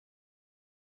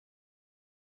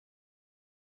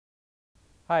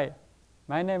Hi,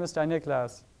 my name is Daniel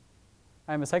Klaas.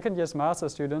 I'm a second-year master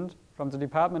student from the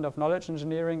Department of Knowledge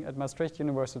Engineering at Maastricht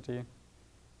University.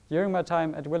 During my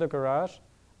time at Willow Garage,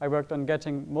 I worked on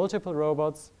getting multiple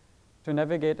robots to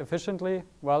navigate efficiently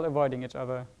while avoiding each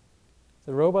other.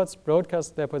 The robots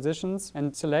broadcast their positions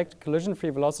and select collision-free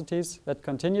velocities that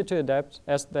continue to adapt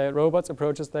as the robots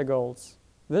approaches their goals.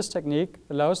 This technique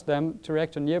allows them to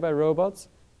react to nearby robots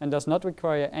and does not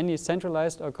require any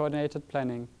centralized or coordinated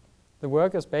planning. The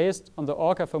work is based on the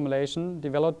ORCA formulation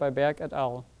developed by Berg et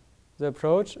al. The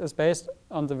approach is based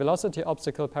on the velocity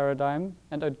obstacle paradigm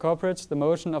and incorporates the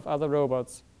motion of other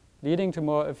robots, leading to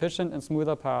more efficient and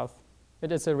smoother paths.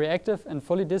 It is a reactive and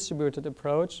fully distributed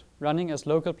approach running as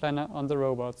local planner on the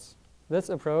robots. This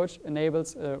approach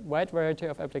enables a wide variety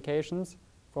of applications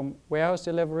from warehouse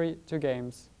delivery to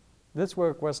games. This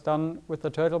work was done with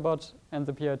the Turtlebot and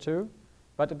the PR2,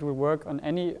 but it will work on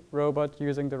any robot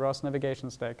using the ROS navigation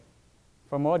stack.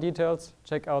 For more details,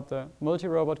 check out the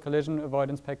Multi-Robot Collision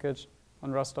Avoidance package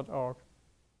on ros.org.